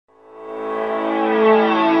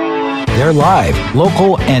They're live,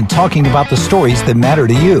 local, and talking about the stories that matter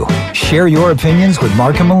to you. Share your opinions with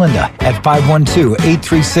Mark and Melinda at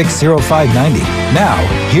 512-836-0590. Now,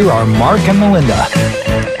 here are Mark and Melinda.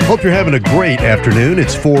 Hope you're having a great afternoon.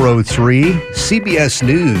 It's 4:03. CBS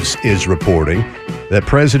News is reporting that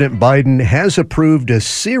President Biden has approved a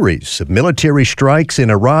series of military strikes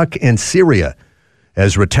in Iraq and Syria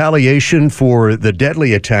as retaliation for the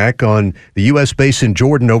deadly attack on the U.S. base in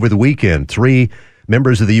Jordan over the weekend. 3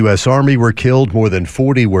 members of the U.S. Army were killed. More than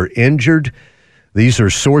 40 were injured. These are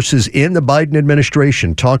sources in the Biden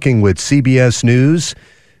administration talking with CBS News.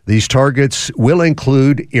 These targets will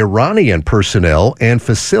include Iranian personnel and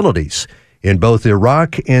facilities in both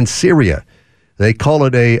Iraq and Syria. They call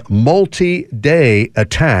it a multi-day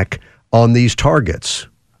attack on these targets.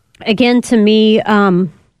 Again, to me,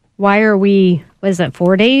 why are we,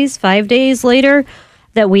 4 days, 5 days later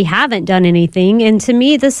that we haven't done anything? And to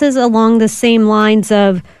me, this is along the same lines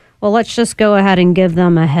of, well, let's just go ahead and give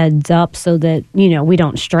them a heads up so that, we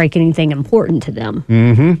don't strike anything important to them.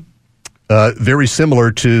 Mm-hmm. Very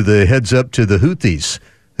similar to the heads up to the Houthis,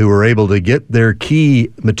 who were able to get their key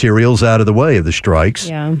materials out of the way of the strikes.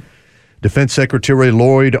 Yeah. Defense Secretary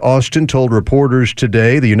Lloyd Austin told reporters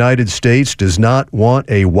today the United States does not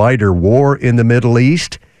want a wider war in the Middle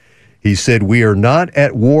East. He said, "We are not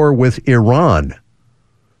at war with Iran."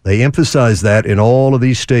 They emphasize that in all of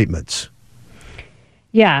these statements.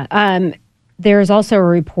 Yeah. There's also a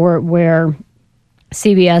report where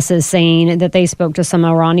CBS is saying that they spoke to some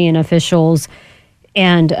Iranian officials,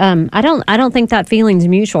 and I don't think that feeling's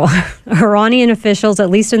mutual. Iranian officials, at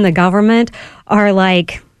least in the government, are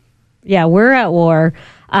like, yeah, we're at war.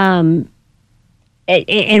 And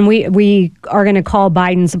we are going to call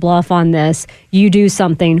Biden's bluff on this. You do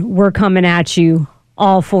something, we're coming at you,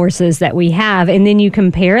 all forces that we have. And then you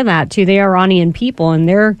compare that to the Iranian people, and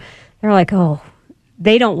they're like, oh,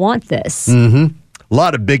 they don't want this. Mm-hmm. A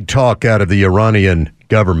lot of big talk out of the Iranian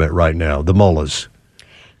government right now, the mullahs.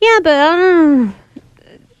 Yeah, but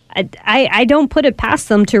I don't put it past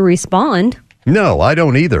them to respond. No, I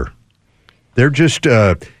don't either. They're just,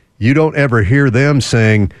 you don't ever hear them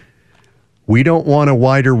saying, we don't want a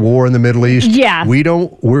wider war in the Middle East. Yeah.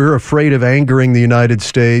 We're afraid of angering the United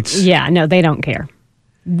States. Yeah, no, they don't care.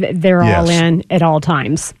 They're all in at all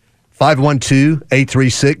times.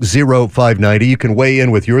 512-836-0590. You can weigh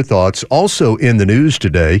in with your thoughts. Also in the news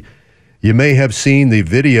today, you may have seen the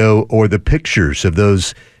video or the pictures of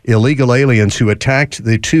those illegal aliens who attacked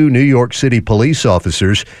the 2 New York City police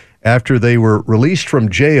officers after they were released from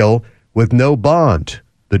jail with no bond.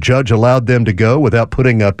 The judge allowed them to go without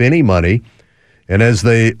putting up any money. And as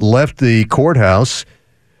they left the courthouse,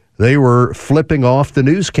 they were flipping off the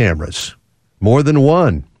news cameras. More than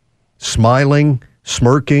one. Smiling,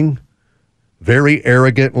 smirking, very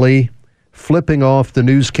arrogantly, flipping off the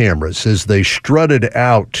news cameras as they strutted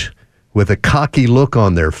out with a cocky look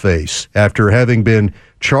on their face after having been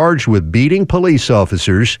charged with beating police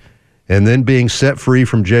officers and then being set free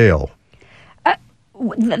from jail.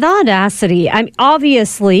 The audacity.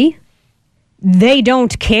 Obviously, they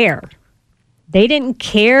don't care. They didn't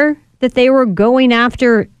care that they were going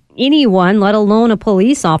after anyone, let alone a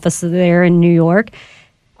police officer there in New York,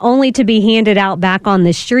 only to be handed out back on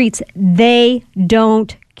the streets. They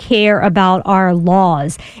don't care about our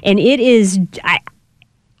laws. And it is,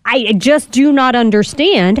 I just do not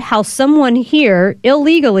understand how someone here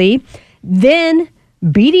illegally then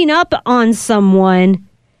beating up on someone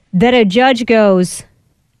that a judge goes,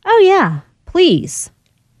 oh yeah, please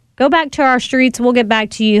go back to our streets. We'll get back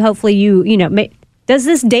to you. Hopefully does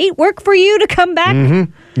this date work for you to come back?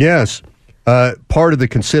 Mm-hmm. Yes. Part of the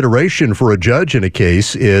consideration for a judge in a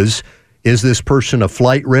case is this person a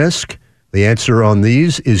flight risk? The answer on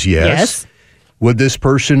these is yes. Would this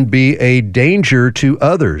person be a danger to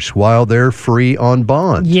others while they're free on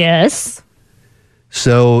bond? Yes.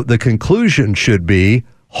 So the conclusion should be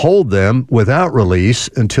hold them without release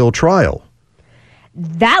until trial.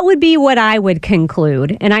 That would be what I would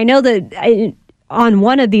conclude. And I know that on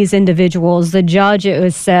one of these individuals, the judge, it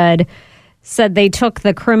was said they took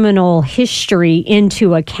the criminal history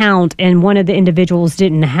into account and one of the individuals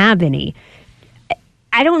didn't have any.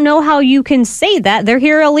 I don't know how you can say that. They're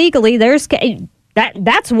here illegally.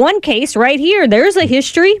 That's one case right here. There's a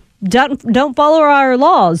history. Don't follow our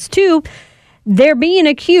laws. 2, they're being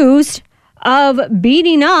accused of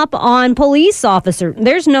beating up on police officers.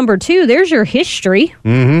 There's number 2. There's your history.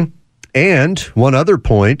 Mm-hmm. And one other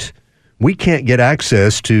point, we can't get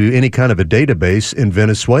access to any kind of a database in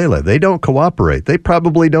Venezuela. They don't cooperate. They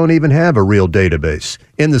probably don't even have a real database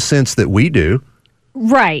in the sense that we do.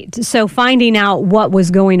 Right. So finding out what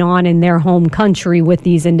was going on in their home country with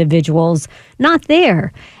these individuals, not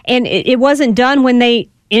there. And it wasn't done when they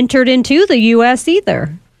entered into the U.S.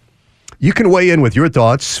 either. You can weigh in with your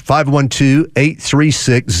thoughts,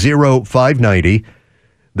 512-836-0590.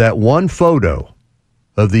 That one photo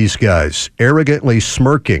of these guys arrogantly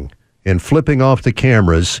smirking and flipping off the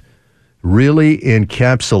cameras really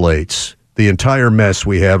encapsulates the entire mess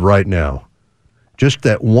we have right now. Just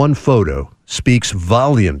that one photo speaks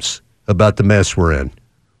volumes about the mess we're in.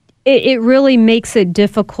 It really makes it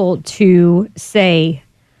difficult to say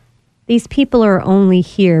these people are only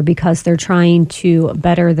here because they're trying to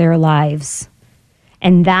better their lives.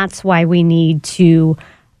 And that's why we need to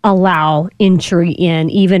allow entry in,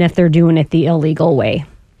 even if they're doing it the illegal way.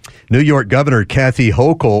 New York Governor Kathy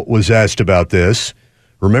Hochul was asked about this.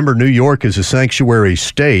 Remember, New York is a sanctuary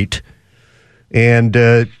state. And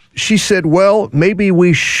she said, well, maybe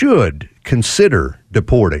we should consider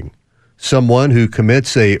deporting someone who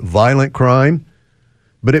commits a violent crime.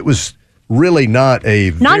 But it was really not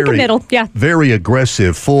a very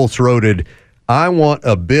aggressive, full-throated, I want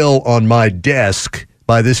a bill on my desk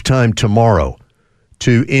by this time tomorrow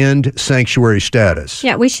to end sanctuary status.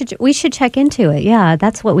 Yeah, we should check into it. Yeah,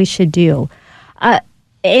 that's what we should do. And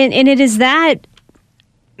it is that,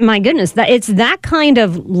 my goodness, that it's that kind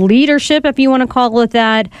of leadership, if you want to call it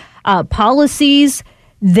that, policies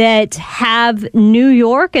that have New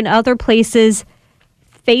York and other places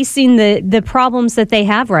facing the problems that they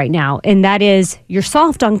have right now. And that is, you're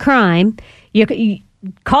soft on crime. You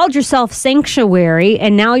called yourself sanctuary,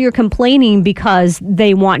 and now you're complaining because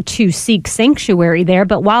they want to seek sanctuary there.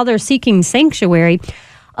 But while they're seeking sanctuary,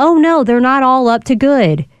 oh no, they're not all up to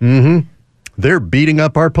good. Mm-hmm. They're beating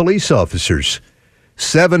up our police officers.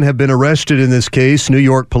 7 have been arrested in this case. New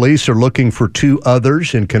York police are looking for 2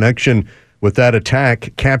 others in connection with that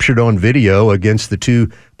attack captured on video against the 2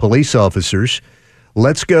 police officers.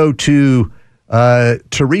 Let's go to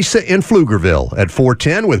Teresa in Pflugerville at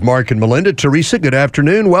 410 with Mark and Melinda. Teresa, good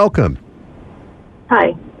afternoon. Welcome.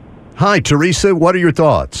 Hi. Hi, Teresa. What are your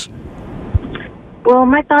thoughts? Well,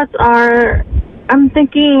 my thoughts are, I'm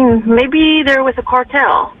thinking maybe they're with a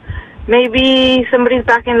cartel. Maybe somebody's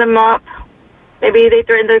backing them up. Maybe they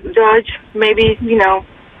threatened the judge. Maybe,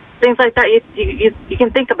 things like that you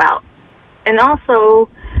can think about. And also,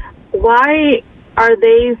 why are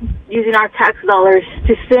they using our tax dollars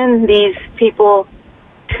to send these people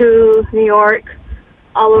to New York,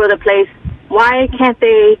 all over the place? Why can't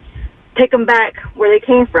they take them back where they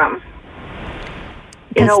came from?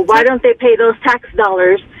 Why don't they pay those tax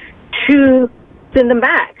dollars to send them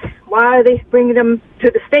back? Why are they bringing them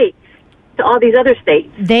to the states, to all these other states?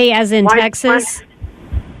 They, as in Texas?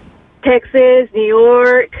 Texas, New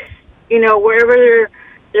York, wherever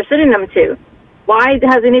they're sending them to. Why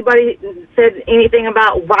has anybody said anything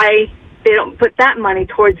about why they don't put that money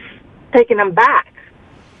towards taking them back?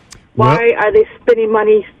 Why are they spending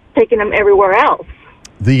money taking them everywhere else?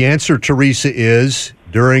 The answer, Teresa, is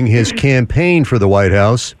during his campaign for the White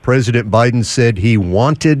House, President Biden said he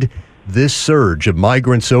wanted this surge of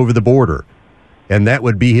migrants over the border, and that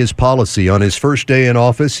would be his policy. On his first day in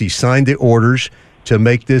office, he signed the orders to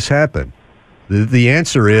make this happen. The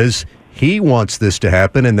answer is he wants this to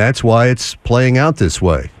happen, and that's why it's playing out this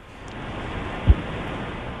way.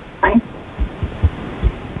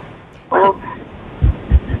 Well,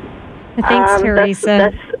 thanks, Teresa.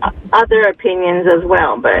 That's other opinions as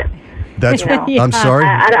well, but that's. Yeah. I'm sorry.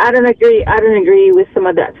 I don't agree. I don't agree with some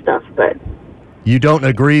of that stuff, but you don't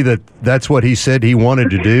agree that that's what he said he wanted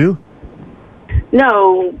to do?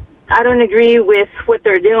 No, I don't agree with what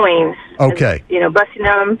they're doing. Okay. Busing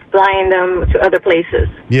them, flying them to other places.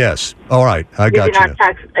 Yes. All right. I got you. Using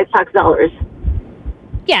our tax dollars.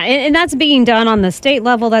 Yeah, and that's being done on the state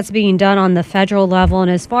level. That's being done on the federal level.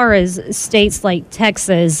 And as far as states like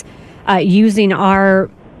Texas using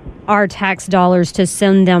our tax dollars to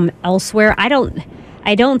send them elsewhere, I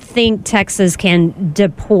don't think Texas can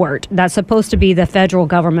deport. That's supposed to be the federal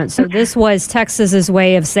government. So this was Texas's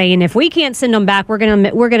way of saying, if we can't send them back, we're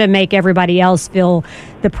gonna make everybody else feel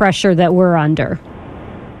the pressure that we're under.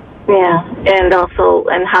 Yeah, and also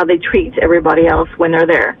how they treat everybody else when they're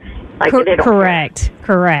there. Like they don't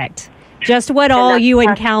Correct. Just what all you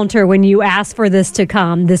encounter when you ask for this to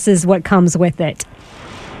come. This is what comes with it.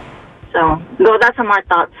 So, that's my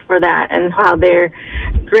thoughts for that, and how they're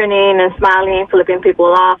grinning and smiling, flipping people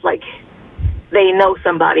off like they know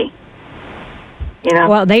somebody.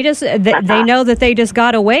 Well, they know that they just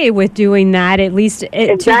got away with doing that, at least to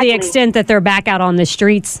the extent that they're back out on the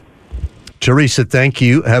streets. Teresa, thank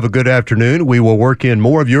you. Have a good afternoon. We will work in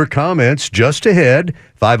more of your comments just ahead.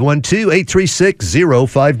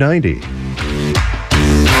 512-836-0590.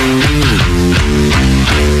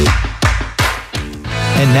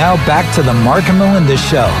 And now back to the Mark and Melinda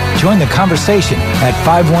Show. Join the conversation at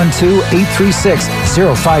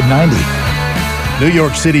 512-836-0590. New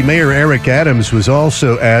York City Mayor Eric Adams was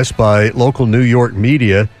also asked by local New York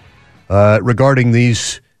media regarding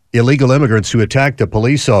these illegal immigrants who attacked the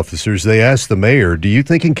police officers. They asked the mayor, do you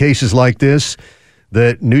think in cases like this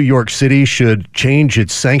that New York City should change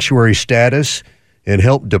its sanctuary status and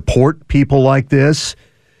help deport people like this?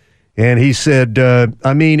 And he said,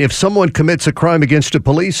 if someone commits a crime against a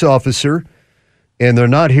police officer and they're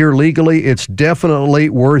not here legally, it's definitely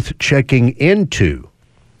worth checking into.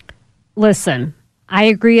 Listen, I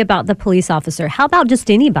agree about the police officer. How about just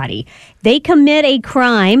anybody? They commit a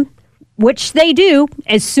crime, which they do.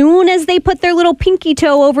 As soon as they put their little pinky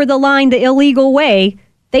toe over the line the illegal way,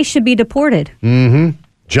 they should be deported. Mm-hmm.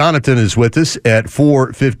 Jonathan is with us at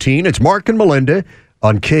 4:15. It's Mark and Melinda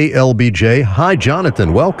on KLBJ. Hi,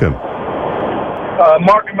 Jonathan. Welcome.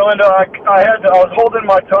 Mark and Melinda, I was holding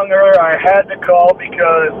my tongue earlier. I had to call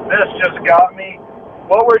because this just got me.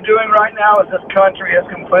 What we're doing right now is this country has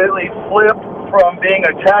completely flipped from being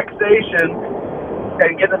a taxation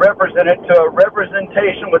and getting represented to a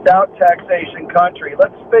representation without taxation country.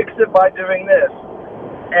 Let's fix it by doing this.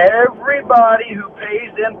 Everybody who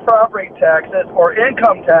pays in property taxes or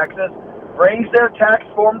income taxes brings their tax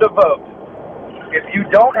form to vote. If you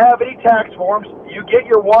don't have any tax forms, you get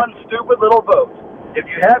your one stupid little vote. If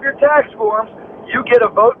you have your tax forms, you get a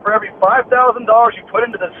vote for every $5,000 you put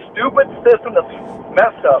into this stupid system that's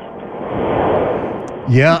messed up.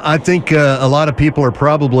 Yeah, I think a lot of people are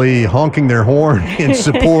probably honking their horn in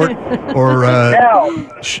support or... Now,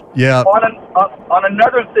 yeah. On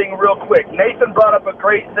another thing real quick, Nathan brought up a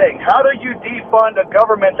great thing. How do you defund a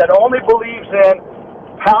government that only believes in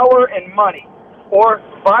power and money or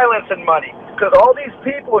violence and money? Because all these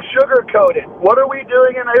people sugarcoat it. What are we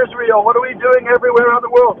doing in Israel? What are we doing everywhere around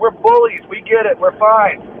the world? We're bullies. We get it. We're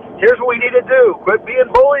fine. Here's what we need to do. Quit being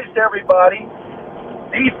bullies to everybody.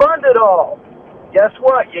 Defund it all. Guess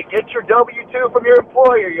what? You get your W-2 from your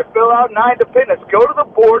employer. You fill out 9 dependents. Go to the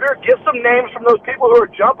border. Get some names from those people who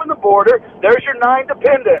are jumping the border. There's your 9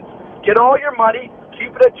 dependents. Get all your money.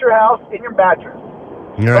 Keep it at your house in your mattress.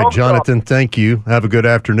 All right, Jonathan, thank you. Have a good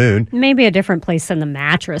afternoon. Maybe a different place than the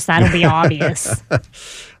mattress. That'll be obvious.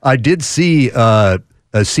 I did see a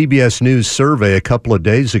CBS News survey a couple of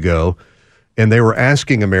days ago, and they were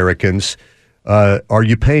asking Americans, are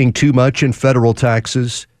you paying too much in federal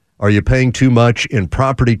taxes? Are you paying too much in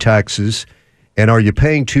property taxes? And are you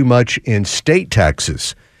paying too much in state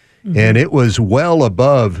taxes? Mm-hmm. And it was well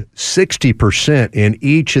above 60% in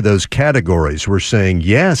each of those categories. We're saying,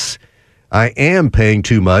 yes, I am paying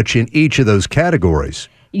too much in each of those categories.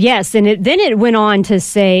 Yes, and then it went on to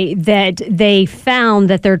say that they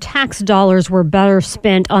found that their tax dollars were better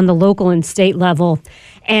spent on the local and state level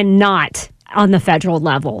and not on the federal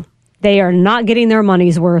level. They are not getting their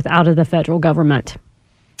money's worth out of the federal government.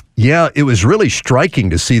 Yeah, it was really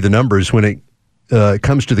striking to see the numbers when it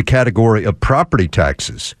comes to the category of property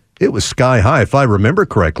taxes. It was sky high. If I remember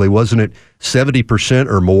correctly, wasn't it 70%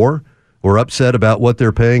 or more were upset about what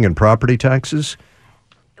they're paying in property taxes?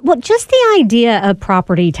 Well, just the idea of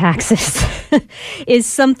property taxes is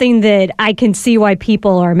something that I can see why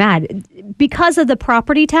people are mad. Because of the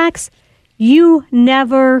property tax, you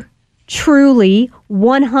never truly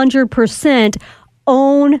 100%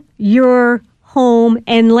 own your home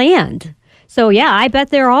and land. So, yeah, I bet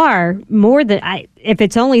there are more than, if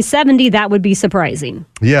it's only 70, that would be surprising.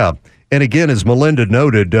 Yeah. And again, as Melinda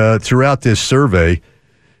noted, throughout this survey,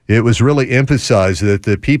 it was really emphasized that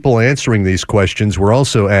the people answering these questions were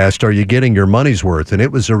also asked, are you getting your money's worth? And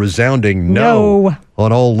it was a resounding no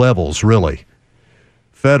on all levels, really.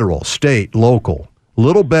 Federal, state, local. A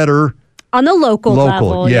little better. On the local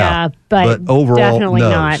level, yeah. But overall, definitely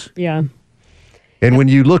not. Yeah. And when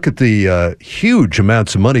you look at the huge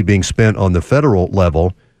amounts of money being spent on the federal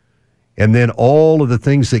level, and then all of the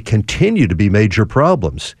things that continue to be major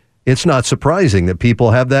problems, it's not surprising that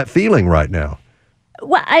people have that feeling right now.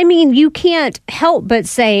 Well, I mean, you can't help but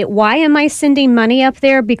say, why am I sending money up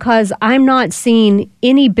there? Because I'm not seeing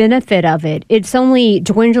any benefit of it. It's only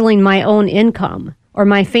dwindling my own income or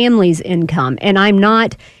my family's income, and I'm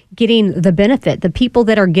not getting the benefit. The people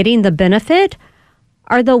that are getting the benefit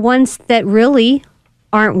are the ones that really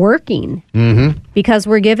aren't working because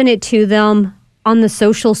we're giving it to them on the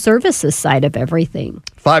social services side of everything.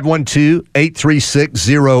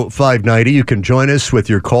 512-836-0590. You can join us with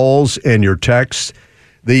your calls and your texts.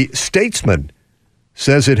 The Statesman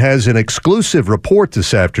says it has an exclusive report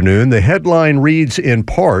this afternoon. The headline reads in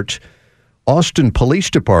part, Austin Police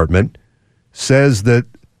Department says that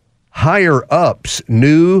higher-ups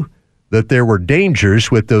knew that there were dangers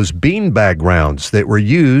with those beanbag rounds that were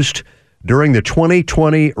used during the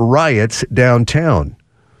 2020 riots downtown.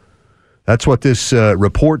 That's what this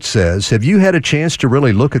report says. Have you had a chance to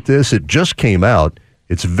really look at this? It just came out.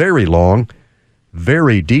 It's very long,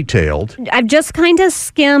 very detailed. I've just kind of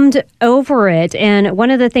skimmed over it, and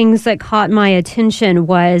one of the things that caught my attention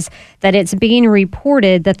was that it's being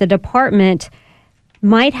reported that the department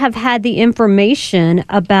might have had the information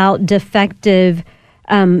about defective,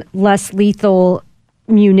 less lethal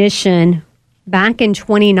munition back in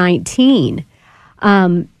 2019,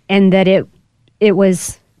 and that it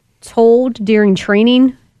was told during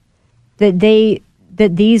training that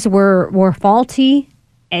these were faulty.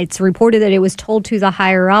 It's reported that it was told to the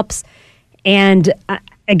higher ups, and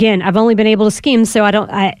again, I've only been able to skim, so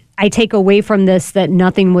I take away from this that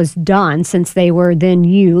nothing was done since they were then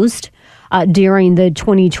used during the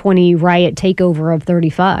 2020 riot takeover of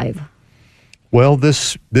 35. Well,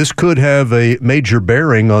 this could have a major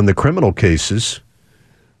bearing on the criminal cases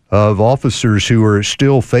of officers who are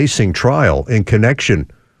still facing trial in connection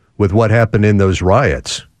with what happened in those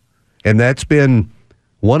riots. And that's been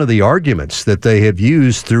one of the arguments that they have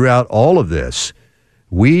used throughout all of this.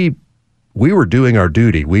 We were doing our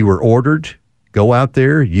duty. We were ordered, go out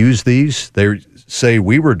there, use these. They say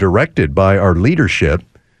we were directed by our leadership.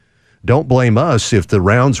 Don't blame us if the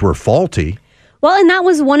rounds were faulty. Well, and that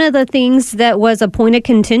was one of the things that was a point of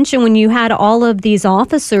contention when you had all of these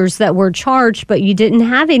officers that were charged, but you didn't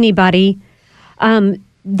have anybody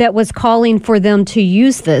that was calling for them to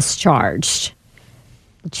use this charged.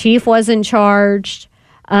 The chief wasn't charged.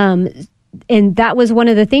 And that was one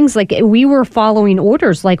of the things, like, we were following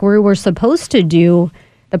orders like we were supposed to do.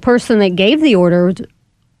 The person that gave the order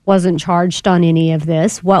wasn't charged on any of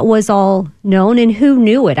this. What was all known and who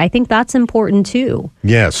knew it? I think that's important too.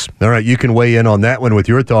 Yes. All right. You can weigh in on that one with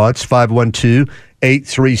your thoughts.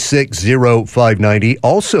 512-836-0590.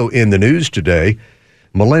 Also in the news today,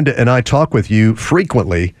 Melinda and I talk with you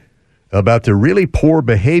frequently about the really poor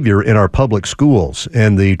behavior in our public schools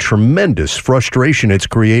and the tremendous frustration it's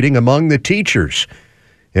creating among the teachers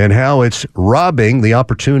and how it's robbing the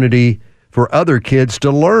opportunity for other kids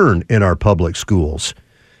to learn in our public schools,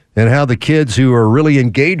 and how the kids who are really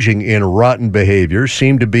engaging in rotten behavior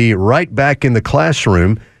seem to be right back in the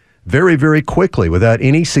classroom very, very quickly without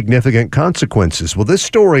any significant consequences. Well, this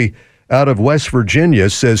story out of West Virginia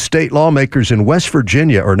says state lawmakers in West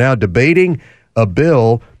Virginia are now debating a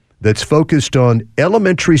bill that's focused on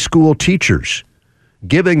elementary school teachers,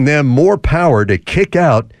 giving them more power to kick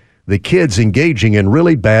out the kids engaging in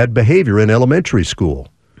really bad behavior in elementary school.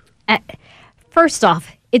 First off,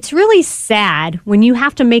 it's really sad when you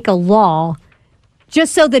have to make a law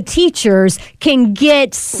just so the teachers can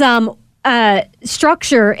get some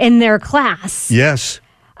structure in their class. Yes,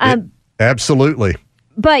 absolutely.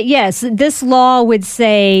 But yes, this law would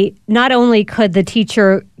say not only could the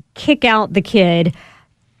teacher kick out the kid,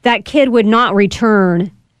 that kid would not return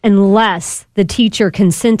unless the teacher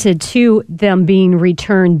consented to them being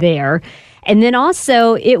returned there. And then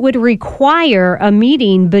also it would require a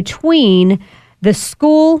meeting between the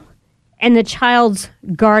school and the child's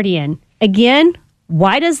guardian. Again,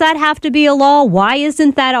 why does that have to be a law? Why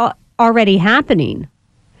isn't that already happening?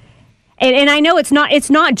 And I know it's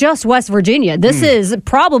not just West Virginia. This is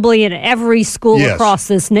probably in every school across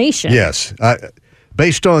this nation. Yes.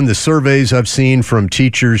 Based on the surveys I've seen from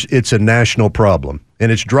teachers, it's a national problem,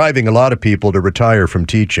 and it's driving a lot of people to retire from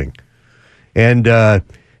teaching. And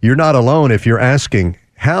you're not alone if you're asking,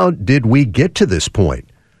 how did we get to this point?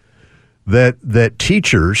 That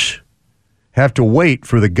teachers have to wait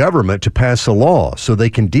for the government to pass a law so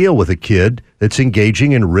they can deal with a kid that's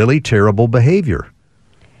engaging in really terrible behavior.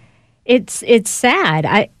 It's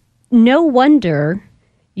sad. No wonder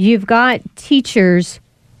you've got teachers,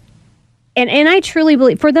 and I truly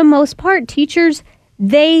believe, for the most part, teachers,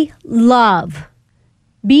 they love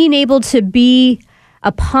being able to be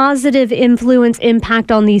a positive influence,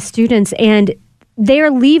 impact on these students, and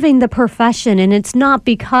they're leaving the profession, and it's not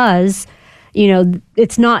because,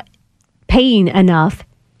 it's not paying enough.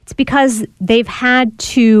 It's because they've had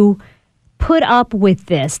to put up with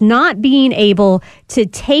this, not being able to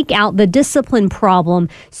take out the discipline problem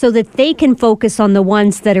so that they can focus on the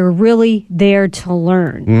ones that are really there to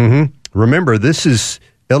learn. Mm-hmm. Remember, this is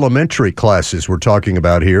elementary classes we're talking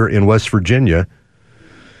about here in West Virginia.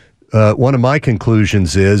 One of my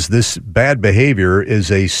conclusions is this bad behavior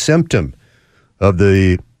is a symptom of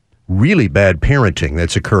the really bad parenting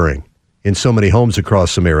that's occurring in so many homes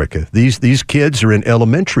across America. These kids are in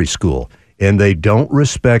elementary school, and they don't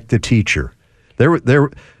respect the teacher.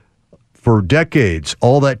 For decades,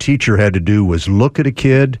 all that teacher had to do was look at a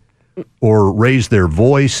kid, or raise their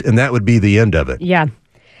voice, and that would be the end of it. Yeah.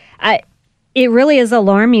 It really is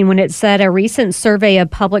alarming when it said a recent survey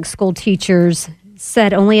of public school teachers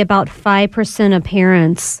said only about 5% of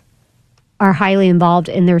parents are highly involved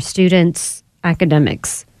in their students'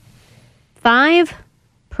 academics.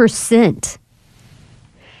 5%.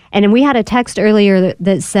 And then we had a text earlier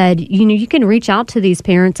that said, you can reach out to these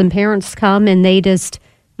parents, and parents come and they just,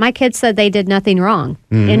 my kids said they did nothing wrong.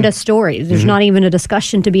 End of story. There's not even a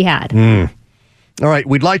discussion to be had. All right,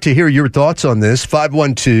 we'd like to hear your thoughts on this.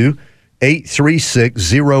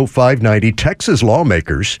 512-836-0590. Texas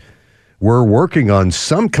lawmakers were working on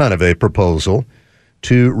some kind of a proposal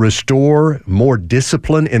to restore more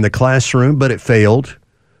discipline in the classroom, but it failed.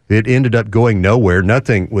 It ended up going nowhere.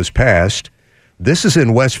 Nothing was passed. This is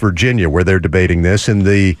in West Virginia where they're debating this, and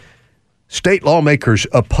the state lawmakers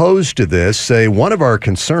opposed to this say one of our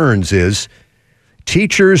concerns is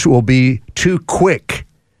teachers will be too quick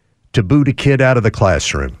to boot a kid out of the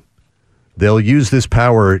classroom. They'll use this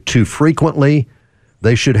power too frequently.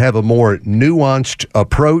 They should have a more nuanced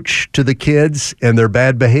approach to the kids and their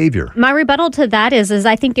bad behavior. My rebuttal to that is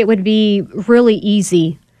I think it would be really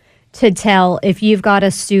easy to tell if you've got a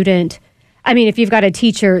student, if you've got a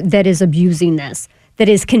teacher that is abusing this, that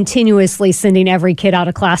is continuously sending every kid out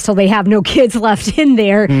of class till they have no kids left in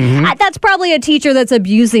there. That's probably a teacher that's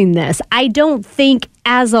abusing this. I don't think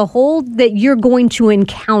as a whole that you're going to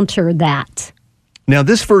encounter that. Now,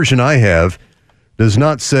 this version I have does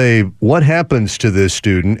not say what happens to this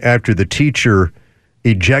student after the teacher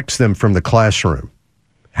ejects them from the classroom.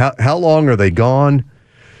 How long are they gone?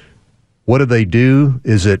 What do they do?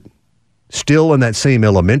 Is it still in that same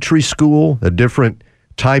elementary school, a different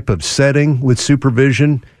type of setting with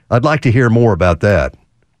supervision? I'd like to hear more about that.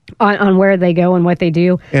 On where they go and what they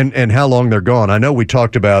do. And how long they're gone. I know we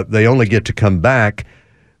talked about they only get to come back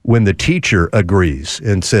when the teacher agrees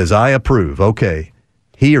and says, I approve. Okay,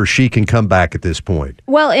 he or she can come back at this point.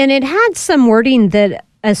 Well, and it had some wording that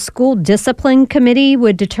a school discipline committee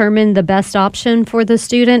would determine the best option for the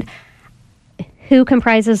student. Who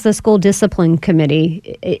comprises the school discipline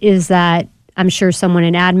committee? Is that, I'm sure, someone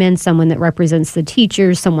in admin, someone that represents the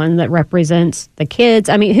teachers, someone that represents the kids?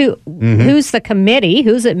 Who's the committee?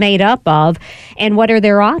 Who's it made up of? And what are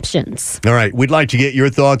their options? All right. We'd like to get your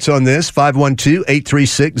thoughts on this.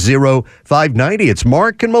 512-836-0590. It's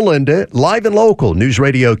Mark and Melinda, live and local, News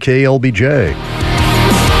Radio KLBJ.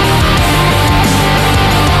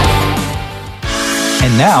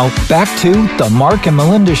 And now, back to the Mark and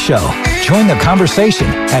Melinda Show. Join the conversation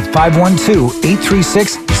at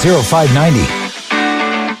 512-836-0590.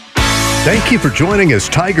 Thank you for joining us.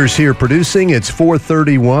 Tiger's here producing. It's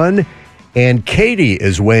 4:31, and Katie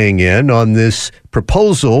is weighing in on this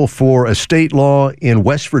proposal for a state law in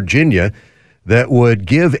West Virginia that would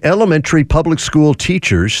give elementary public school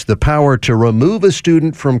teachers the power to remove a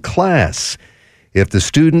student from class if the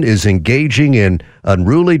student is engaging in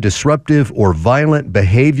unruly, disruptive, or violent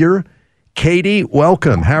behavior. Katie,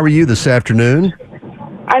 welcome. How are you this afternoon?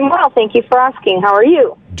 I'm well. Thank you for asking. How are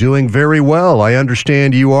you? Doing very well. I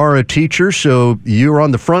understand you are a teacher, so you're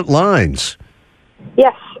on the front lines.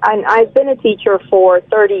 Yes, I've been a teacher for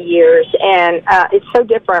 30 years, and it's so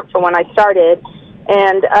different from when I started.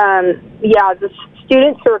 And, the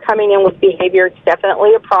students who are coming in with behavior, it's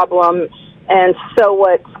definitely a problem. And so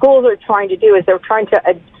what schools are trying to do is they're trying to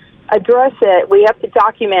address it. We have to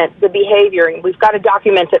document the behavior, and we've got to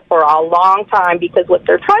document it for a long time, because what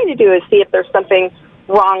they're trying to do is see if there's something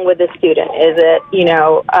wrong with the student. Is it,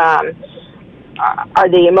 are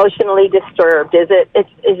they emotionally disturbed? Is it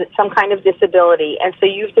some kind of disability? And so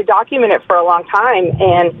you have to document it for a long time,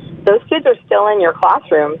 and those kids are still in your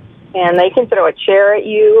classroom, and they can throw a chair at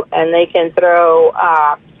you, and they can throw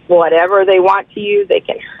whatever they want to you. They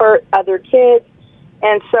can hurt other kids.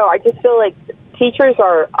 And so I just feel like teachers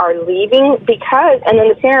are leaving because, and then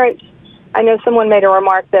the parents, I know someone made a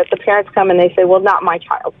remark that the parents come and they say, well, not my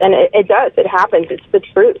child. And it does. It happens. It's the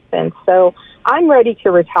truth. And so I'm ready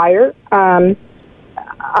to retire.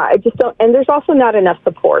 I just don't, and there's also not enough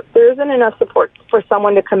support. There isn't enough support for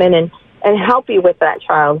someone to come in and help you with that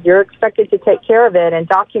child. You're expected to take care of it and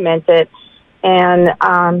document it. And,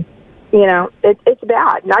 it's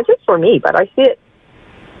bad, not just for me, but I see it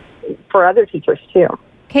for other teachers too.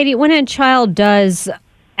 Katie, when a child does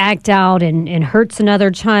act out and hurts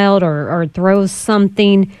another child or throws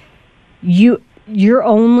something, the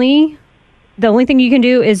only thing you can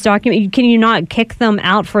do is document. Can you not kick them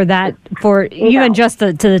out for that, for even just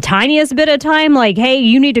to the tiniest bit of time? Like, hey,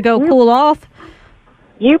 you need to go cool off?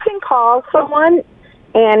 You can call someone,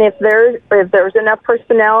 and if there's enough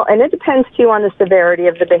personnel, and it depends too on the severity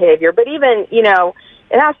of the behavior, but even,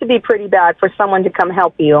 it has to be pretty bad for someone to come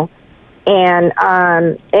help you. and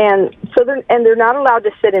so they're not allowed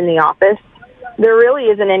to sit in the office. There really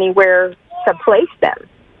isn't anywhere to place them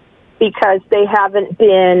because they haven't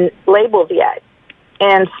been labeled yet.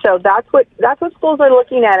 And so that's what schools are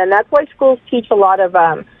looking at, and that's why schools teach a lot of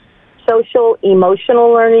social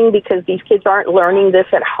emotional learning, because these kids aren't learning this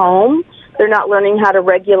at home. They're not learning how to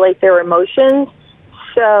regulate their emotions.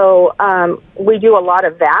 So we do a lot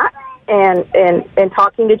of that, and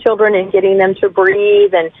talking to children and getting them to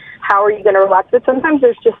breathe and how are you going to relax. But sometimes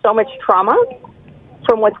there's just so much trauma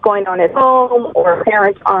from what's going on at home, or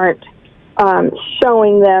parents aren't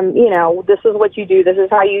showing them, this is what you do, this is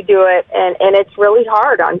how you do it, and it's really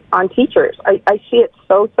hard on teachers. I see it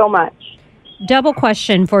so much. Double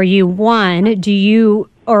question for you. One, do you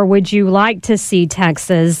or would you like to see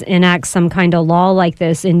Texas enact some kind of law like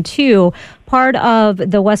this? And two, part of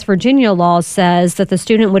the West Virginia law says that the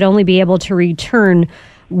student would only be able to return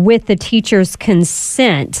with the teacher's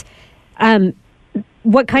consent.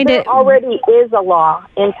 What kind there of... already is a law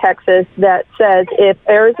in Texas that says if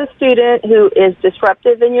there is a student who is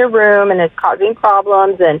disruptive in your room and is causing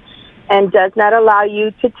problems and does not allow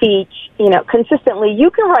you to teach, consistently,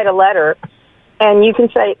 you can write a letter and you can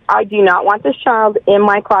say, I do not want this child in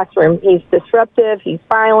my classroom. He's disruptive, he's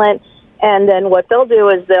violent. And then what they'll do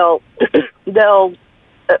is they'll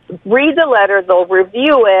read the letter, they'll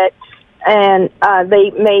review it, and they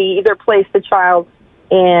may either place the child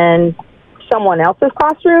in someone else's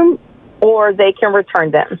classroom, or they can return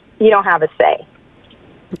them. You don't have a say.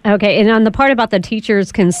 Okay, and on the part about the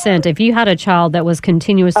teacher's consent, if you had a child that was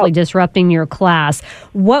continuously disrupting your class,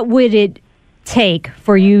 what would it take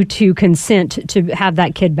for you to consent to have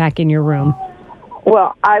that kid back in your room?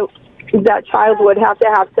 Well, that child would have to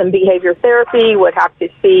have some behavior therapy, would have to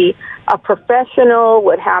see a professional,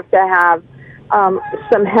 would have to have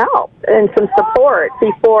some help and some support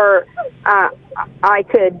before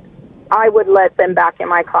I would let them back in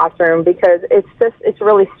my classroom, because it's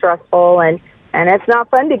really stressful and it's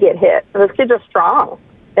not fun to get hit. Those kids are strong.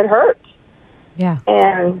 It hurts. Yeah.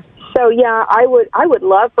 And so, yeah, I would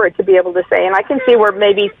love for it to be able to say, and I can see where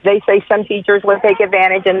maybe they say some teachers would take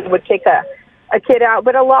advantage and would kick a kid out.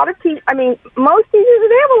 But a lot of most teachers,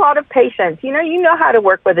 they have a lot of patience. You know how to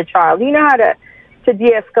work with a child. You know how to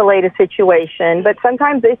de-escalate a situation. But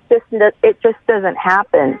sometimes it just doesn't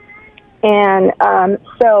happen. And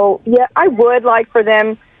so, yeah, I would like for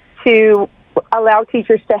them to allow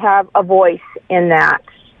teachers to have a voice in that,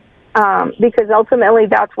 because ultimately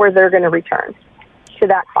that's where they're going to return, to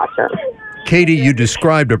that classroom. Katie, you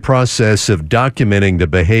described a process of documenting the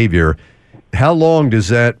behavior. How long does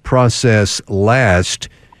that process last?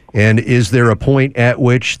 And is there a point at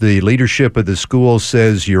which the leadership of the school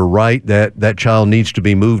says you're right, that child needs to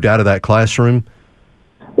be moved out of that classroom?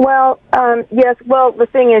 Well, yes. Well, the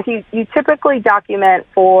thing is, you typically document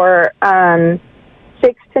for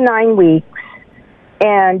 6 to 9 weeks,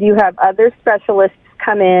 and you have other specialists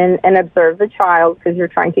come in and observe the child, because you're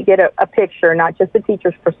trying to get a picture, not just the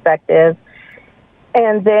teacher's perspective.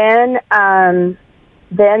 And then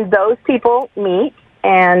those people meet,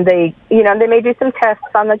 and they may do some tests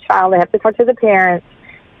on the child. They have to talk to the parents,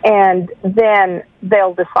 and then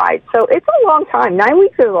they'll decide. So it's a long time. 9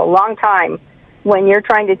 weeks is a long time when you're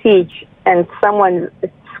trying to teach and someone's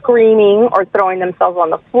screaming or throwing themselves on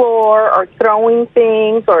the floor or throwing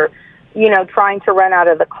things or, trying to run out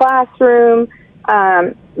of the classroom.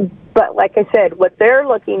 But like I said, what they're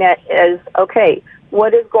looking at is, okay,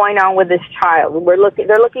 what is going on with this child?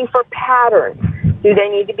 They're looking for patterns. Do they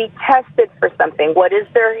need to be tested for something? What is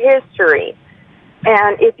their history?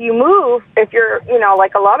 And if you're,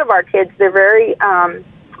 like a lot of our kids, they're very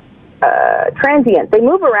transient. They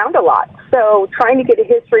move around a lot. So trying to get a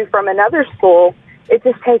history from another school, it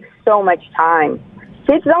just takes so much time.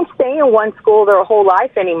 Kids don't stay in one school their whole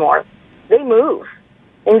life anymore. They move.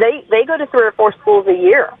 And they go to 3 or 4 schools a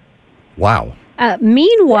year. Wow.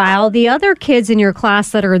 Meanwhile, the other kids in your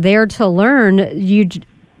class that are there to learn,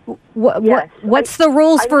 what's the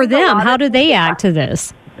rules for them? How do they act to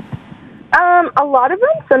this? A lot of them,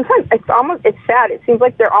 sometimes it's sad. It seems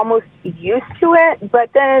like they're almost used to it, but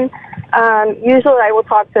then usually I will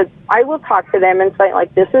talk to them and say,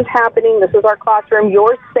 like, this is happening, this is our classroom,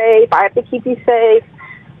 you're safe, I have to keep you safe.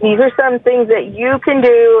 These are some things that you can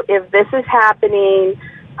do if this is happening.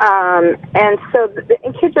 And so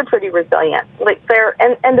and kids are pretty resilient. Like they're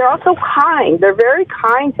also kind. They're very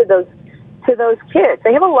kind to those kids.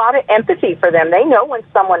 They have a lot of empathy for them. They know when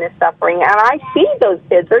someone is suffering, and I see those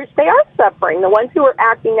kids. They are suffering, the ones who are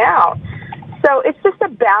acting out. So it's just a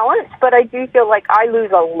balance, but I do feel like I lose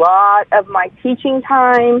a lot of my teaching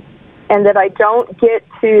time, and that I don't get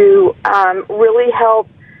to really help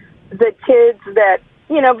the kids that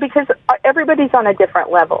because everybody's on a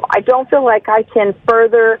different level. I don't feel like I can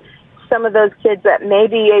further some of those kids that may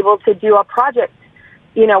be able to do a project,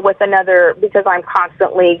 with another, because I'm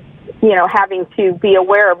constantly, having to be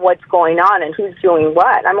aware of what's going on and who's doing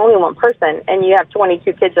what. I'm only one person, and you have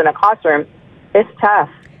 22 kids in a classroom. It's tough.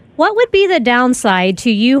 What would be the downside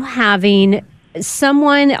to you having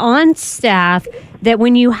someone on staff that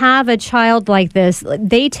when you have a child like this,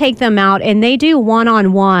 they take them out and they do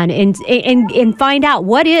one-on-one and find out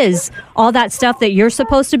what is all that stuff that you're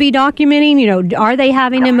supposed to be documenting? Are they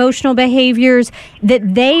having emotional behaviors,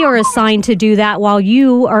 that they are assigned to do that while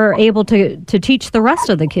you are able to teach the rest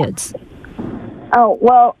of the kids? Oh,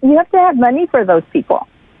 well, you have to have money for those people.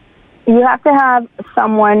 You have to have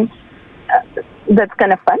someone that's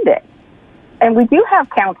going to fund it. And we do have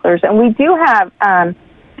counselors, and we do have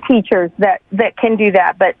teachers that can do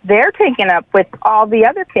that, but they're taken up with all the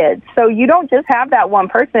other kids. So you don't just have that one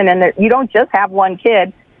person, and you don't just have one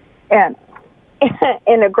kid. And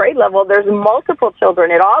in a grade level, there's multiple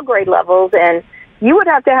children at all grade levels, and you would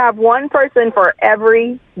have to have one person for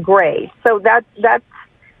every grade. So that's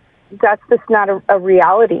just not a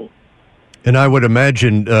reality. And I would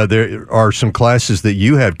imagine there are some classes that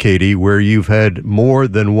you have, Katie, where you've had more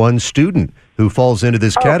than one student who falls into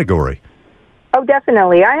this category. Oh,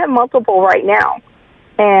 definitely. I have multiple right now,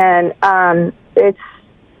 and it's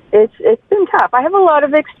been tough. I have a lot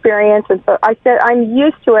of experience, and so I said I'm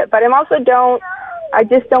used to it, but I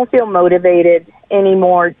just don't feel motivated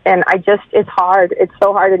anymore, and it's hard. It's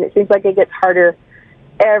so hard, and it seems like it gets harder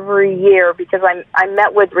every year because I'm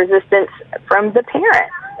met with resistance from the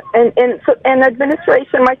parents. And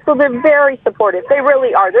administration, my school, they're very supportive. They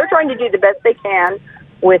really are. They're trying to do the best they can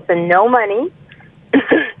with no money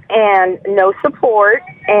and no support.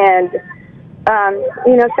 And,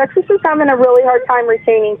 Texas is having a really hard time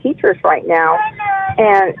retaining teachers right now.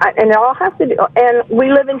 And it all has to do, and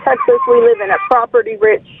we live in Texas. We live in a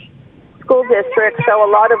property-rich school district, so a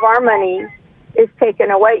lot of our money is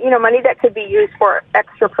taken away, money that could be used for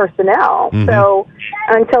extra personnel. Mm-hmm. So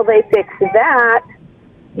until they fix that,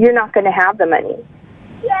 you're not going to have the money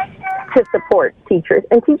to support teachers.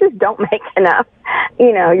 And teachers don't make enough.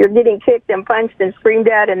 You're getting kicked and punched and screamed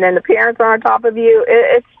at, and then the parents are on top of you.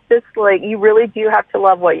 It's just like you really do have to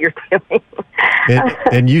love what you're doing.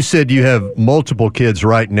 And you said you have multiple kids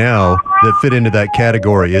right now that fit into that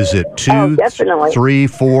category. Is it 2, 3,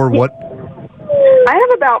 4? What? I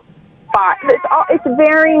have about 5. It's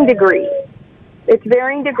varying degrees. It's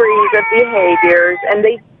varying degrees of behaviors, and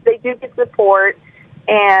they do get support.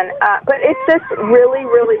 And but it's just really,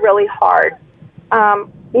 really, really hard.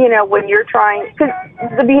 When you're trying, because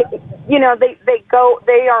they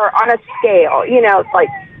are on a scale. It's like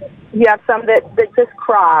you have some that just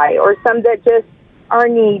cry, or some that just are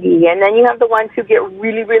needy, and then you have the ones who get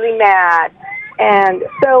really, really mad. And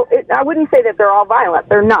so I wouldn't say that they're all violent.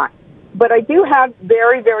 They're not. But I do have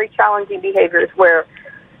very, very challenging behaviors where,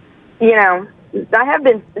 I have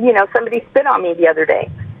been, somebody spit on me the other day,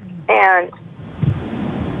 and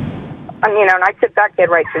and I took that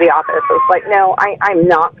kid right to the office. I was like, no, I'm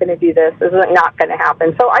not going to do this. This is not going to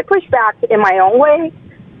happen. So I push back in my own way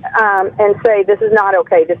and say, this is not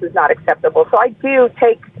okay. This is not acceptable. So I do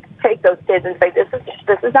take those kids and say, this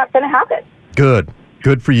is not going to happen. Good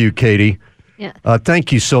for you, Katie. Yeah.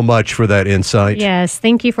 Thank you so much for that insight. Yes,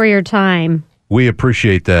 thank you for your time. We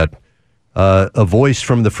appreciate that. A voice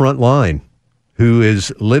from the front line who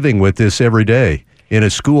is living with this every day in a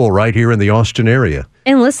school right here in the Austin area.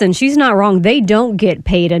 And listen, she's not wrong. They don't get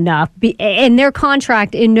paid enough. And their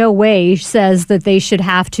contract in no way says that they should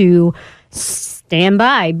have to stand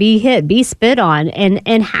by, be hit, be spit on,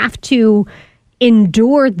 and have to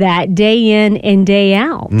endure that day in and day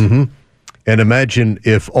out. Mm-hmm. And imagine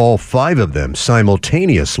if all 5 of them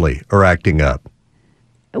simultaneously are acting up.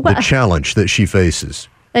 The challenge that she faces.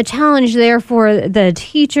 The challenge there for the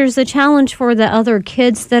teachers, the challenge for the other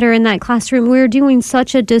kids that are in that classroom. We're doing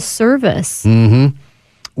such a disservice. Mm-hmm.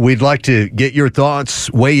 We'd like to get your thoughts,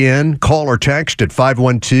 weigh in, call or text at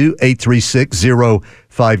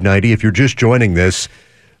 512-836-0590. If you're just joining this,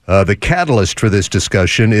 the catalyst for this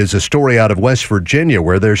discussion is a story out of West Virginia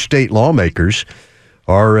where their state lawmakers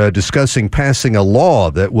are discussing passing a law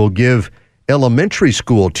that will give elementary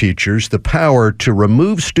school teachers the power to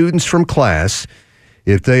remove students from class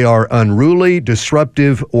if they are unruly,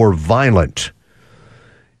 disruptive, or violent.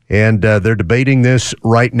 And they're debating this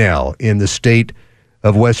right now in the state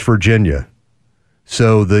of West Virginia.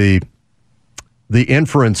 So the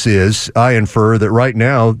inference is, I infer that right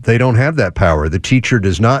now they don't have that power. The teacher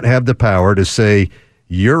does not have the power to say,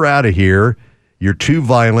 you're out of here, you're too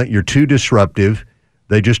violent, you're too disruptive.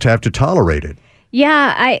 They just have to tolerate it.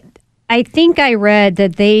 Yeah, I think I read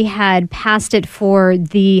that they had passed it for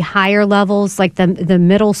the higher levels, like the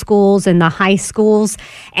middle schools and the high schools,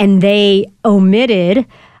 and they omitted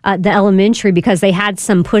the elementary because they had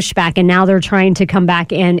some pushback, and now they're trying to come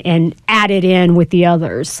back in and add it in with the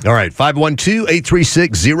others. All right,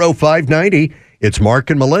 512-836-0590. It's Mark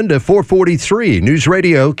and Melinda, 443 News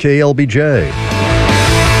Radio KLBJ.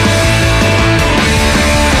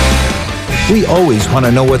 We always want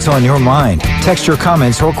to know what's on your mind. Text your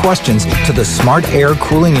comments or questions to the Smart Air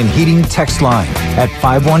Cooling and Heating text line at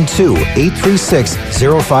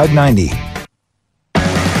 512-836-0590.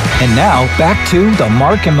 And now, back to the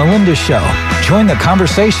Mark and Melinda Show. Join the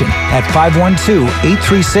conversation at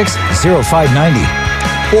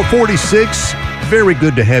 512-836-0590. 446, very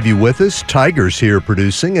good to have you with us. Tiger's here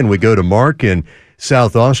producing, and we go to Mark in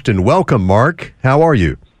South Austin. Welcome, Mark. How are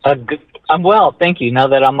you? I'm well, thank you, now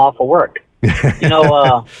that I'm off of work.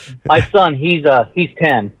 My son, he's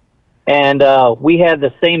 10, and we had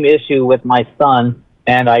the same issue with my son,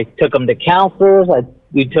 and I took him to counselors.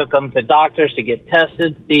 We took him to doctors to get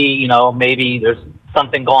tested, see, maybe there's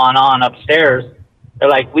something going on upstairs. They're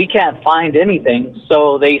like, we can't find anything,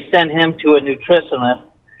 so they sent him to a nutritionist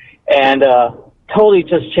and totally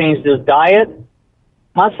just changed his diet.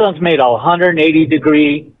 My son's made a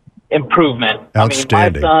 180-degree improvement.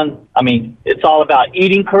 Outstanding. My son, it's all about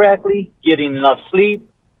eating correctly, getting enough sleep,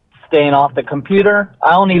 staying off the computer.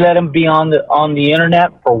 I only let him be on the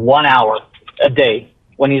internet for 1 hour a day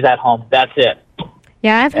when he's at home. That's it.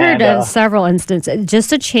 Yeah, I've heard of several instances.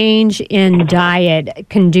 Just a change in diet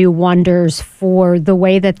can do wonders for the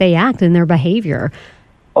way that they act and their behavior.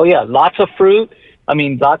 Oh, yeah, lots of fruit.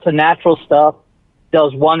 Lots of natural stuff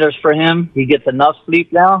does wonders for him. He gets enough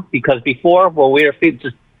sleep now, because before, we were feeding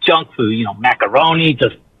just junk food, macaroni,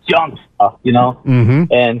 just junk stuff,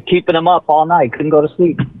 and keeping him up all night. Couldn't go to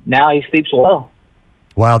sleep. Now he sleeps well.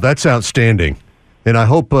 Wow, that's outstanding. And I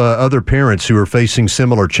hope other parents who are facing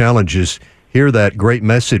similar challenges hear that great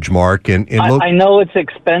message, Mark. And I know it's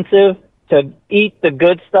expensive to eat the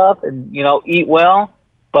good stuff and, eat well,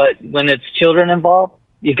 but when it's children involved,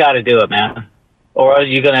 you got to do it, man, or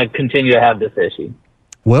you're going to continue to have this issue.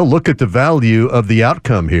 Well, look at the value of the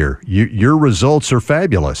outcome here. Your results are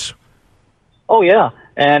fabulous. Oh, yeah.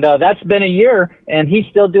 And that's been a year, and he's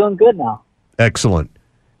still doing good now. Excellent.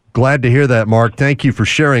 Glad to hear that, Mark. Thank you for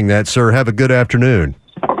sharing that, sir. Have a good afternoon.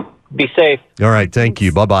 Be safe. All right. Thank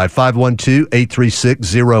you. Bye-bye.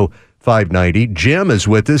 512-836-0590. Jim is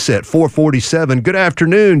with us at 447. Good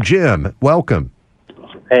afternoon, Jim. Welcome.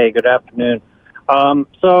 Hey, good afternoon. I'm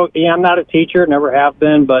not a teacher, never have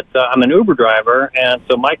been, but I'm an Uber driver, and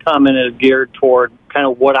so my comment is geared toward kind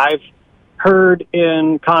of what I've heard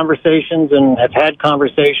in conversations and have had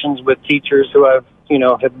conversations with teachers who have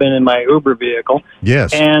been in my Uber vehicle.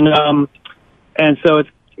 Yes. And so it's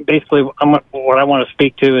basically what I want to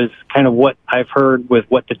speak to is kind of what I've heard with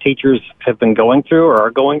what the teachers have been going through or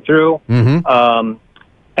are going through. Mm-hmm.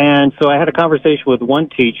 And so I had a conversation with one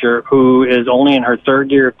teacher who is only in her third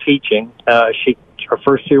year of teaching. Her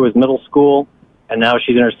first year was middle school, and now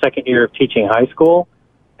she's in her second year of teaching high school.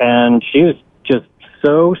 And she was just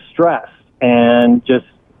so stressed and just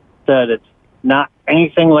said it's not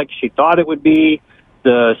anything like she thought it would be.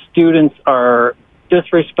 The students are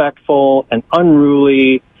disrespectful and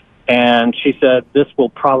unruly, and she said this will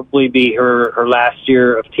probably be her last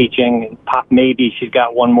year of teaching. Maybe she's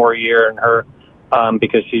got one more year in her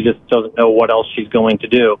because she just doesn't know what else she's going to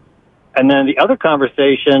do. And then the other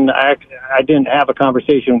conversation, I didn't have a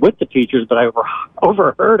conversation with the teachers, but I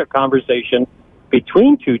overheard a conversation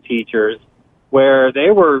between two teachers where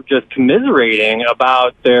they were just commiserating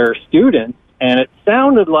about their students, and it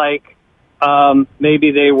sounded like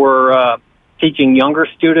maybe they were teaching younger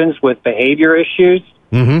students with behavior issues.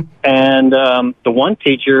 Mm-hmm. And the one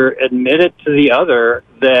teacher admitted to the other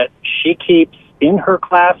that she keeps in her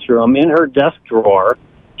classroom, in her desk drawer,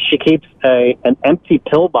 she keeps an empty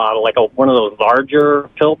pill bottle, like one of those larger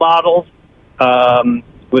pill bottles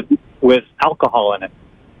with alcohol in it.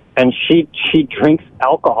 And she drinks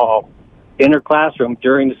alcohol in her classroom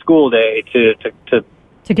during the school day to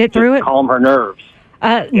get through it, calm her nerves.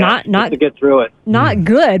 Not to get through it. Not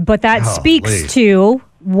good, but that speaks to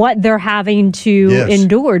what they're having to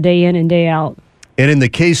endure day in and day out. And in the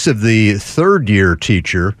case of the third-year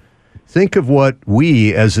teacher, think of what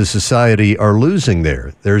we as a society are losing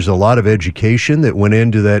there. There's a lot of education that went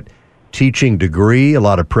into that teaching degree, a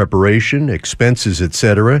lot of preparation, expenses,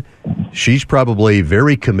 etc. She's probably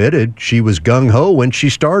very committed. She was gung-ho when she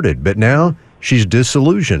started, but now she's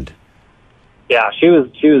disillusioned. Yeah, she was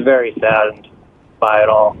very saddened by it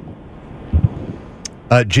all.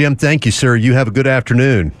 Jim, thank you, sir. You have a good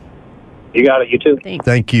afternoon. You got it. You too. Thanks.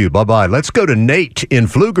 Thank you. Bye-bye. Let's go to Nate in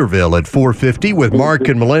Pflugerville at 450 with Mark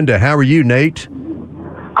and Melinda. How are you, Nate?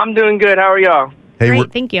 I'm doing good. How are y'all? Hey,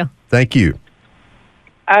 Great, thank you. Thank you.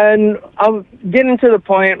 And I'm getting to the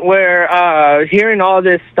point where hearing all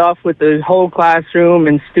this stuff with the whole classroom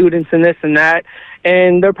and students and this and that,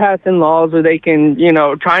 and they're passing laws where they can,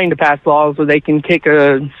 trying to pass laws where they can kick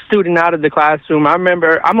a student out of the classroom. I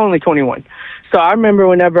remember, I'm only 21, so I remember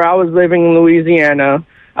whenever I was living in Louisiana,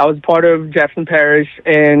 I was part of Jefferson Parish,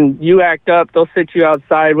 and you act up, they'll sit you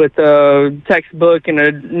outside with a textbook and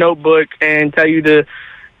a notebook and tell you to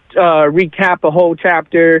recap a whole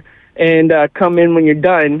chapter and come in when you're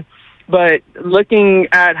done. But looking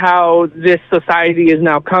at how this society is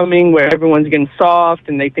now coming, where everyone's getting soft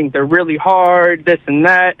and they think they're really hard, this and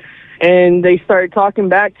that, and they start talking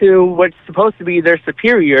back to what's supposed to be their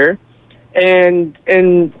superior, and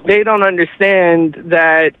they don't understand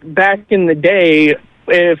that back in the day,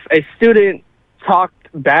 if a student talked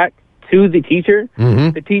back to the teacher,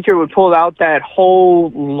 the teacher would pull out that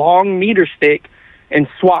whole long meter stick and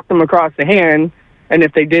swat them across the hand, and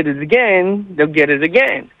if they did it again, they'll get it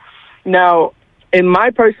again. Now, in my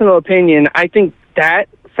personal opinion, I think that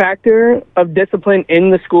factor of discipline in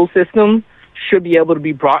the school system should be able to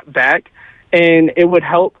be brought back, and it would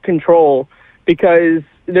help control, because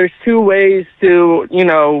there's two ways to,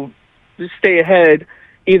 stay ahead.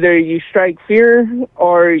 Either you strike fear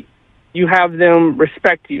or you have them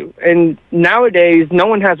respect you. And nowadays, no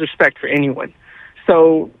one has respect for anyone.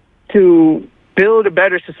 So to build a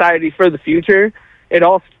better society for the future, it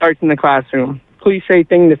all starts in the classroom. Cliche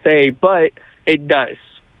thing to say, but it does.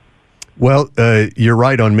 Well, you're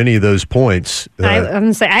right on many of those points. I'm going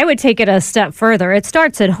to say I would take it a step further. It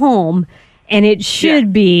starts at home, and it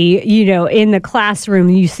should be, in the classroom.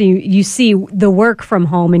 You see the work from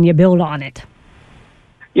home, and you build on it.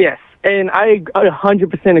 Yes, and I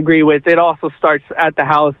 100% agree with it. Also starts at the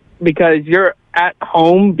house, because you're at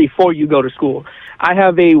home before you go to school. I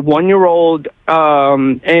have a 1-year-old,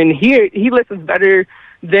 and he listens better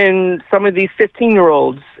than some of these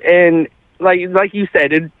 15-year-olds. And like you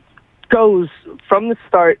said, it goes from the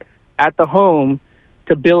start at the home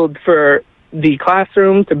to build for the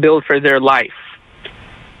classroom, to build for their life.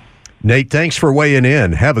 Nate, thanks for weighing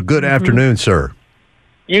in. Have a good afternoon, sir.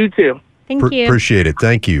 You too. Thank you. Appreciate it.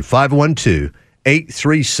 Thank you.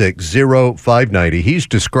 512-836-0590. He's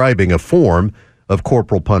describing a form of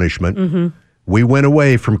corporal punishment. We went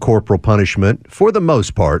away from corporal punishment for the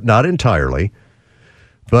most part, not entirely.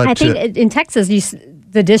 But I think in Texas,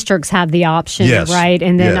 the districts have the option, right?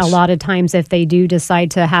 And then a lot of times if they do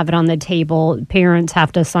decide to have it on the table, parents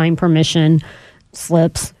have to sign permission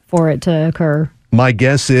slips for it to occur. My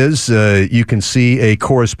guess is you can see a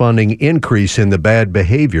corresponding increase in the bad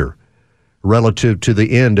behavior relative to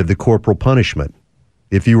the end of the corporal punishment.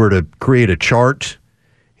 If you were to create a chart,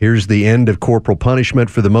 here's the end of corporal punishment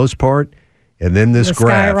for the most part, and then this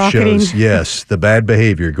graph shows, the bad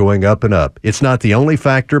behavior going up and up. It's not the only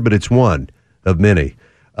factor, but it's one of many.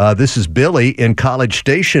 This is Billy in College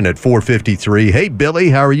Station at 453. Hey, Billy,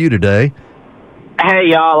 how are you today? Hey,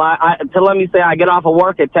 y'all. Let me say I get off of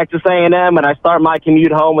work at Texas A&M, and I start my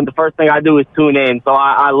commute home, and the first thing I do is tune in. So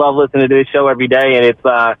I love listening to this show every day, and it's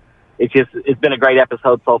been a great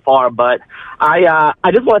episode so far. But I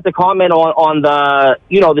just wanted to comment on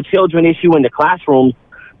the children issue in the classrooms,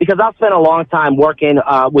 because I've spent a long time working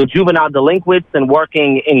with juvenile delinquents and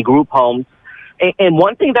working in group homes. And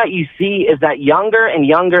one thing that you see is that younger and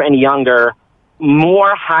younger and younger,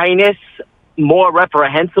 more heinous, more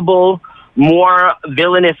reprehensible, more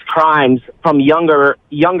villainous crimes from younger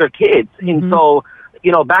kids. And so,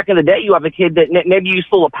 back in the day, you have a kid that maybe you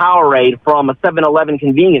stole a Powerade from a 7-Eleven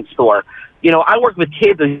convenience store. I worked with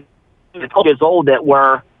kids 12 years old that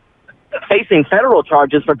were facing federal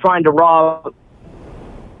charges for trying to rob.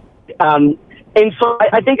 And so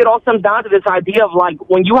I think it all comes down to this idea of, like,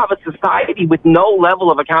 when you have a society with no level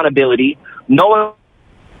of accountability, it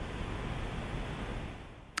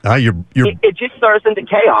just starts into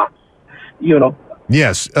chaos,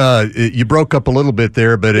 Yes, you broke up a little bit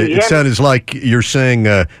there, but it sounded like you're saying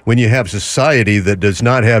when you have society that does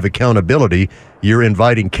not have accountability, you're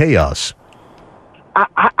inviting chaos.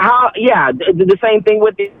 The same thing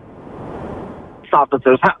with the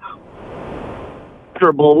officers.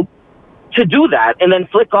 To do that and then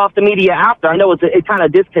flick off the media after. I know it's kind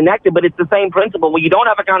of disconnected, but it's the same principle. When you don't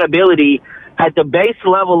have accountability at the base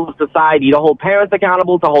level of society to hold parents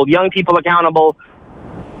accountable, to hold young people accountable,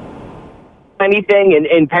 anything,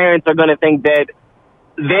 and parents are going to think that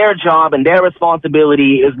their job and their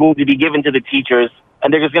responsibility is going to be given to the teachers,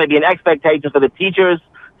 and there's going to be an expectation for the teachers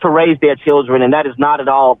to raise their children, and that is not at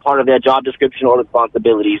all part of their job description or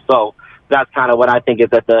responsibility. So that's kind of what I think is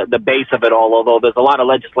at the base of it all. Although there's a lot of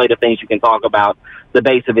legislative things you can talk about, the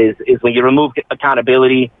base of it is when you remove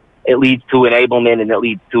accountability, it leads to enablement, and it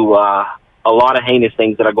leads to a lot of heinous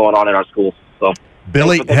things that are going on in our schools. So,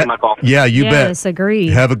 Billy, my call. yeah, you bet. Yes, agreed.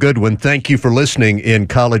 Have a good one. Thank you for listening in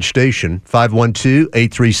College Station,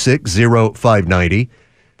 512-836-0590.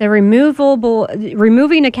 The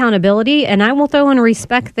removing accountability, and I will throw in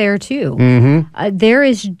respect there too. There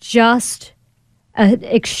is just an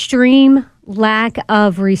extreme lack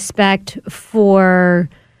of respect for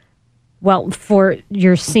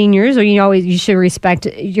your seniors, or you should respect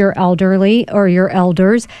your elderly or your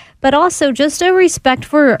elders, but also just a respect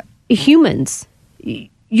for humans,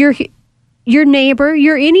 your neighbor,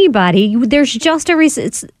 your anybody. There's just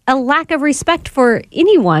it's a lack of respect for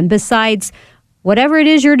anyone besides whatever it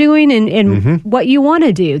is you're doing and what you want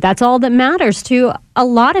to do. That's all that matters to a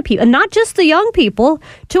lot of people, and not just the young people,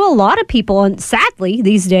 to a lot of people, and sadly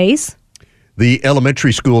these days. The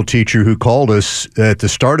elementary school teacher who called us at the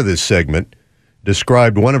start of this segment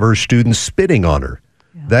described one of her students spitting on her.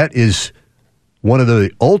 Yeah. That is one of the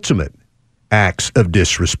ultimate acts of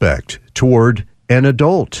disrespect toward an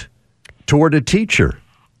adult, toward a teacher.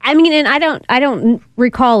 I mean, and I don't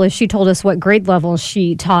recall if she told us what grade level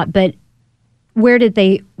she taught, but where did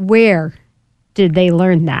they learn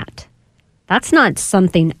that? That's not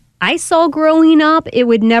something I saw growing up. It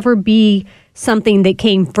would never be something that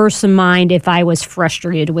came first in mind if I was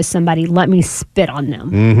frustrated with somebody. Let me spit on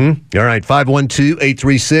them. All right,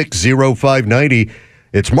 512-836-0590.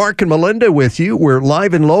 It's Mark and Melinda with you. We're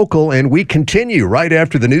live and local, and we continue right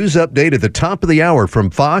after the news update at the top of the hour from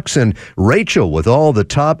Fox, and Rachel with all the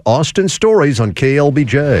top Austin stories on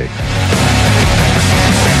KLBJ.